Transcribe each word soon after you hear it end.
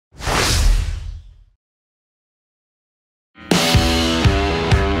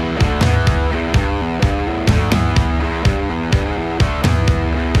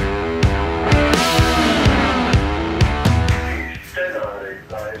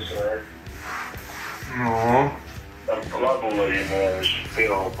labojumi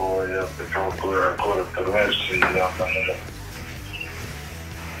pielāgoja pie kaut kura tur versijām.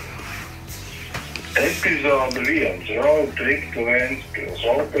 Epizode 1. Road trip to Ventspils.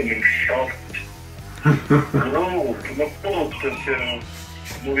 Opening shot. Lūk, tas ir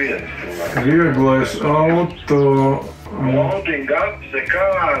viens cilvēks. Vieglais auto. Loading up the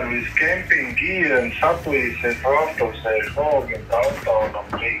car with camping gear and supplies and photos at home in downtown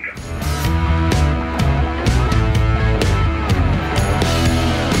Riga.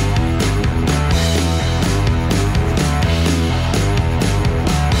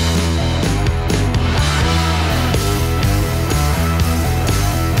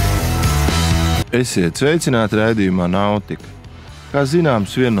 Esiet sveicināti raidījumā Nautica. Kā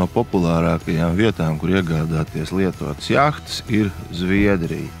zināms, viena no populārākajām vietām, kur iegādāties lietotas jahtas, ir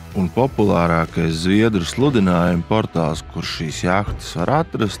Zviedrija. Un populārākais zviedru sludinājumu portāls, kur šīs jahtas var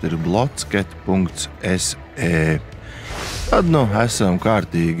atrast, ir blocket.se. Tad esam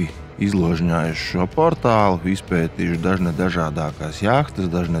kārtīgi izložņājuši šo portālu, izpētījuši dažādākās jahtas,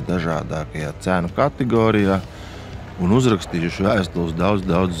 dažādākajā cenu kategorijā un uzrakstījuši vēstules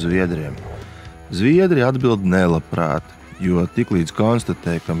daudz zviedriem. Zviedri atbild nelabprāt, jo tiklīdz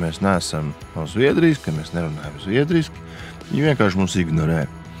konstatē, ka mēs neesam no Zviedrijas, ka mēs nerunājam zviedriski, viņi vienkārši mūs ignorē.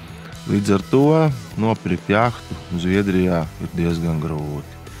 Līdz ar to nopirkt jahtu Zviedrijā ir diezgan grūti.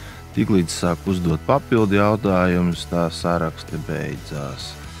 Tiklīdz sāk uzdot papildu jautājumus, tā sarakste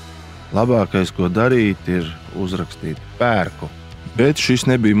beidzās. Labākais, ko darīt, ir uzrakstīt pērku. Bet šis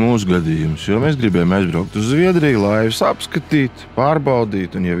nebija mūsu gadījums, jo mēs gribējām aizbraukt uz Zviedriju, laivas apskatīt,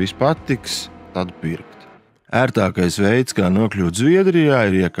 pārbaudīt un, ja viss patiks, tad pirkt. Ērtākais veids, kā nokļūt Zviedrijā,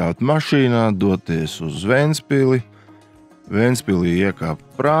 ir iekāpt mašīnā, doties uz Ventspili. Ventspilī iekāpt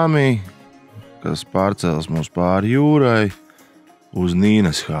prāmī, kas pārcēlas mūs pāri jūrai uz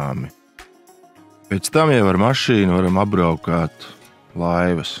Nīneshāmi. Pēc tam jau ar mašīnu varam apbraukāt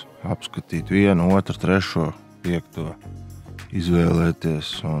laivas, apskatīt 1, 2, 3, 5,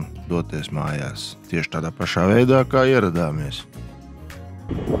 izvēlēties un doties mājās. Tieši tādā pašā veidā, kā ieradāmies.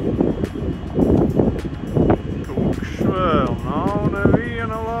 Vēl nav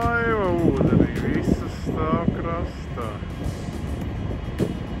neviena laiva ūdenī, visas stāv krastā.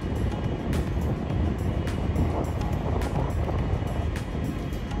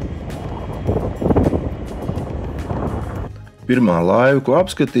 Pirmā laiva, ko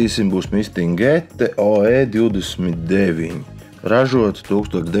apskatīsim, būs Mistingete OE29, ražota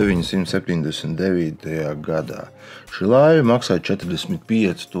 1979. gadā. Šī laiva maksā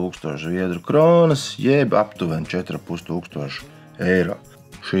 45,000 zviedru kronas, jeb aptuveni 4,500 eiro.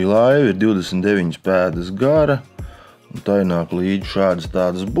 Šī laiva ir 29 pēdas gara, un tai nāk līdzi šādas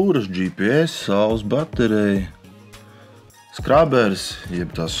tādas buras, GPS, saules baterija, skrabers,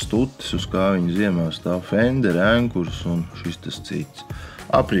 jeb tās stutis, uz kā viņa ziemā stāv fenderi, ankurs un šis tas cits.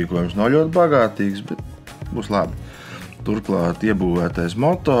 Aprīkojums nav ļoti bagātīgs, bet būs labi. Turklāt iebūvētais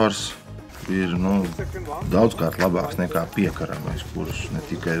motors ir daudzkārt labāks nekā piekaramais, kurus ne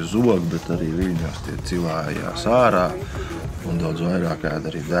tikai zog, bet arī viļņos tie cilājās ārā un daudz vairāk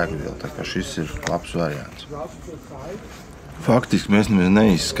ēd arī degvielu, tā kā šis ir labs variants. Faktiski mēs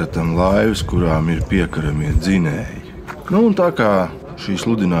neizskatām laivas, kurām ir piekaramie dzinēji. Un tā kā šī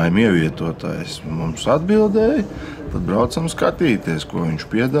sludinājuma ievietotājs mums atbildēja, tad braucam skatīties, ko viņš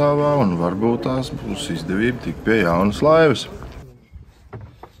piedāvā, un varbūt tās būs izdevība tikt pie jaunas laivas.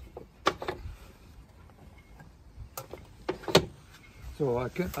 So I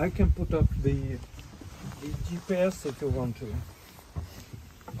can put up the GPS if you want to.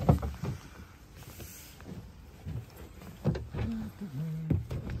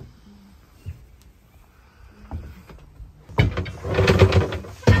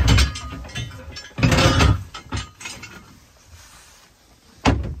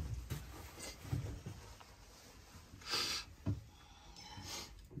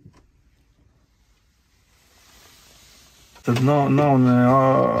 Tad nav ne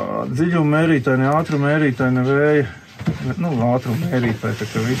dziļuma mērītāja, ne ātruma mērītāja, ne vēja. Ātruma mērītāja, tā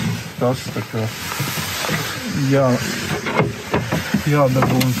kā viss tas tā kā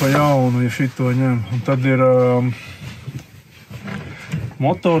jādabūna pa jaunu, ja šito ņem. Un tad ir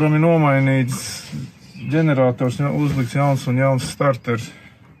motoram ir nomainīts ģenerators, uzlikts jauns starters.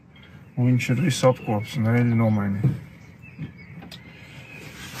 Un viņš ir viss apkops un eļļi nomainīt.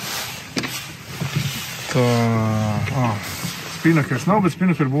 Tā, spinakers nav, bet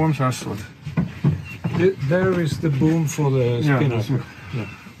spinakera bombs esot. There is the boom for the spinnaker. Yeah.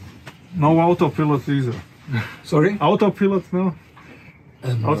 No autopilot either. Sorry? Autopilot, no?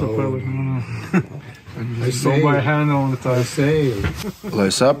 No. Autopilot, no. So by hand all the time. Sail. Lai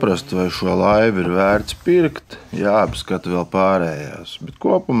saprastu, vai šo laivu ir vērts pirkt, jāapskata vēl pārējās. Bet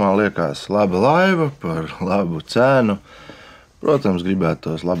kopumā liekas laba laiva par labu cenu. Protams,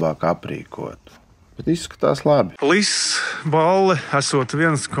 gribētos labāk aprīkot. Bet izskatās labi. Lis balle esot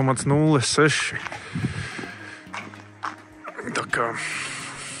 1,06. Tā kā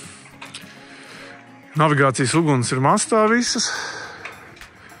navigācijas uguns ir mastā visas.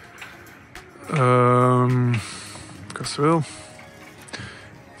 Kas vēl?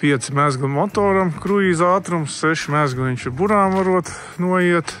 5 mezgli motoram, kruīza ātrums, 6 mezgli viņš ar burām varot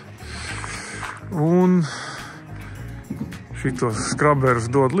noiet. Un šitos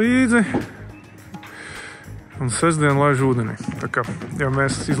skraberus dod līdzi. Un sestdien laiž ūdenī. Tā kā, ja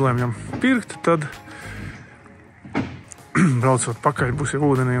mēs izlēmjam pirkt, tad braucot pakaļ būs jau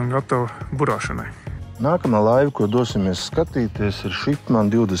ūdenī un gatava burāšanai. Nākamā laiva, ko dosimies skatīties, ir Šipman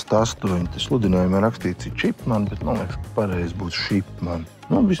 28. Tas sludinājumā rakstīts ir Šipman, bet man liekas, ka pareizi būtu Šipman.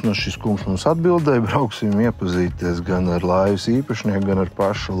 Vismaz šis kungs mums atbildēja, brauksim iepazīties gan ar laivas īpašnieku, gan ar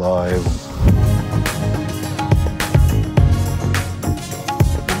pašu laivu.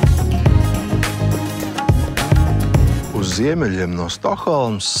 Uz ziemeļiem no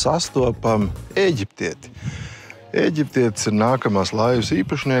Stokholmas sastopam eģiptieti. Eģiptietis ir nākamās laivas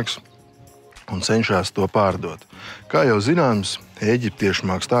īpašnieks un cenšas to pārdot. Kā jau zināms, eģiptieši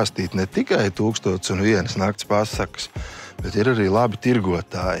māk stāstīt ne tikai 1001 nakts pasakas, bet ir arī labi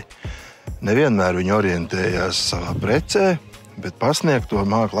tirgotāji. Nevienmēr viņi orientējās savā precē, bet pasniegt to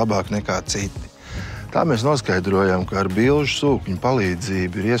māk labāk nekā citi. Tā mēs noskaidrojam, ka ar bilžu sūkņu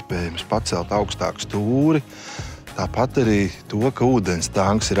palīdzību ir iespējams pacelt augstāku stūri, tāpat arī to, ka ūdens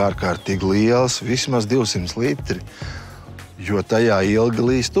tanks ir ārkārtīgi liels, vismaz 200 litri, jo tajā ilgi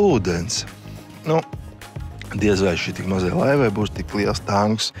līst ūdens. Diez vai šī tik mazai laivai būs tik liels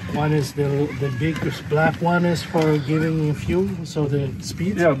tanks. One is the biggest black one is for giving fuel, so the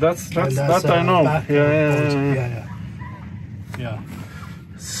speed. Yeah, that I know. Yeah.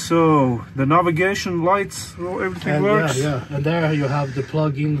 So the navigation lights, everything works. Yeah. And there you have the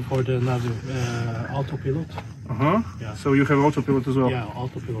plug-in for the autopilot. Yeah. So you have autopilot as well. Yeah,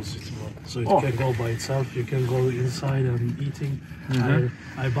 autopilot as well. So it can go by itself. You can go inside and eating.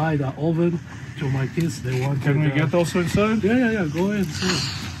 I buy the oven to my kids. They want. Can we get also inside? Yeah. Go inside.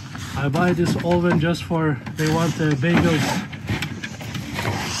 I buy this oven just for they want bagels,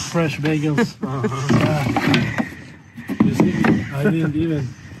 fresh bagels. Yeah. You see, I didn't even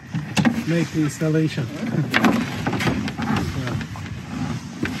make the installation.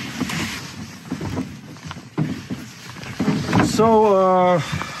 So,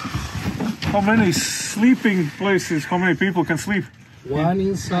 how many sleeping places? How many people can sleep? One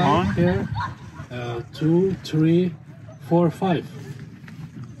inside here, 2, 3, 4, 5.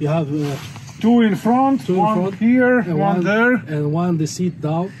 You have 2 in front, two in one front, here, and one there. and one the seat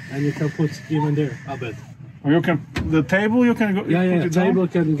down, and you can put even there a bed. Or you can the table. You can go. Yeah. Put The it down? table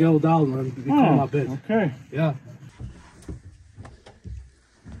can go down and become a bed. Okay. Yeah.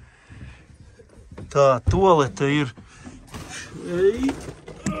 Tā toalete ir šeit.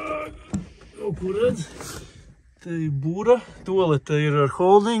 Kur redz? Te ir bura. Toalete ir ar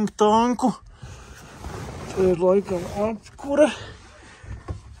holding tanku. Te ir laikam apkura.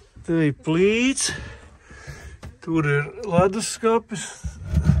 Te ir plīts. Tur ir leduskapis,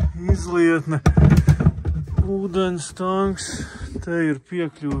 izlietne, ūdens tanks. Te ir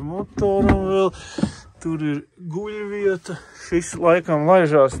piekļuvi motoram vēl. Tur ir guļvieta. Šis laikam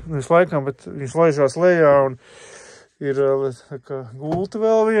laižās, bet viņš laižās lejā un ir tā kā gulta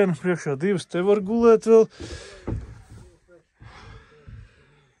vēl viena. Priekšā 2, te var gulēt vēl.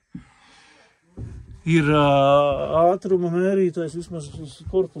 Ir ātruma mērītājs, vismaz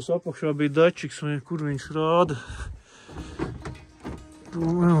korpusa apakšā bija dačiks, kur viņš rāda. To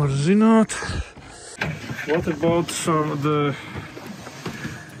nevar zināt. What about the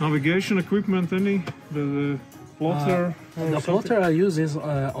navigation equipment? The plotter? The plotter I use is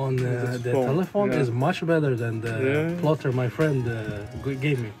on the telephone is much better than the plotter my friend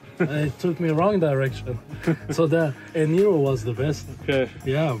gave me. It took me wrong direction. So the Eniro was the best. Okay.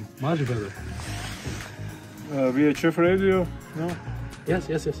 Yeah, much better. VHF radio? No? Yes,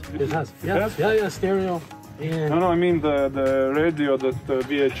 it has. Yeah, stereo. Yeah. No, I mean the radio that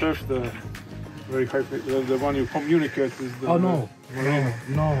VHF, the very high, the one you communicate with the... Oh, no,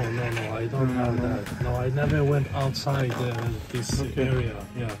 I don't have that. No, I never went outside this area.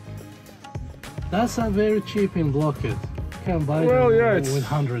 Yeah. That's very cheap in Blocket. You can buy them with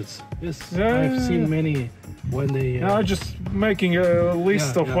hundreds. Yes, I've seen many when they... I'm just making a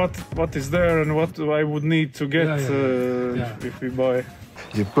list of what is there and what I would need to get if we buy.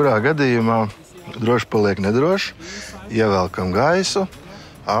 Jebkurā gadījumā droši paliek nedroši, ievelkam gaisu,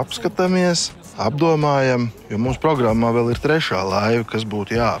 apskatāmies, apdomājam, jo mūsu programmā vēl ir 3. laiva, kas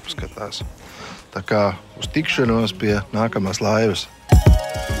būtu jāapskatās. Tā kā uz tikšanos pie nākamās laivas.